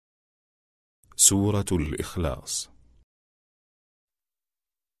سورة الإخلاص.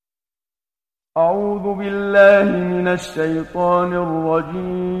 أعوذ بالله من الشيطان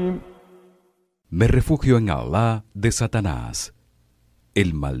الرجيم. Me refugio en Allah de Satanás,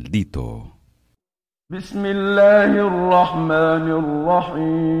 el maldito. بسم الله الرحمن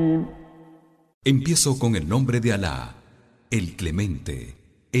الرحيم. Empiezo con el nombre de Alá, el Clemente,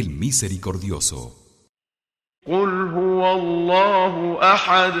 el Misericordioso. قل هو الله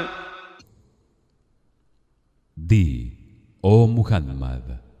أحد. Di, oh Muhammad,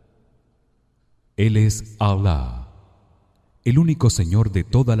 Él es Allah, el único Señor de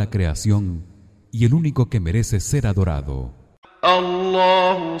toda la creación y el único que merece ser adorado.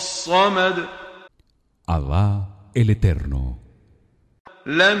 الله الصمد. Allah, el Eterno.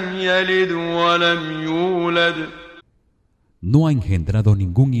 لم يلد ولم يولد. No ha engendrado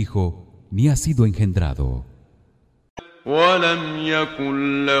ningún hijo ni ha sido engendrado. ولم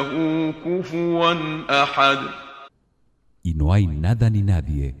يكن له كفوا أحد. Y no hay nada ni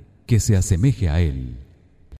nadie que se asemeje a él.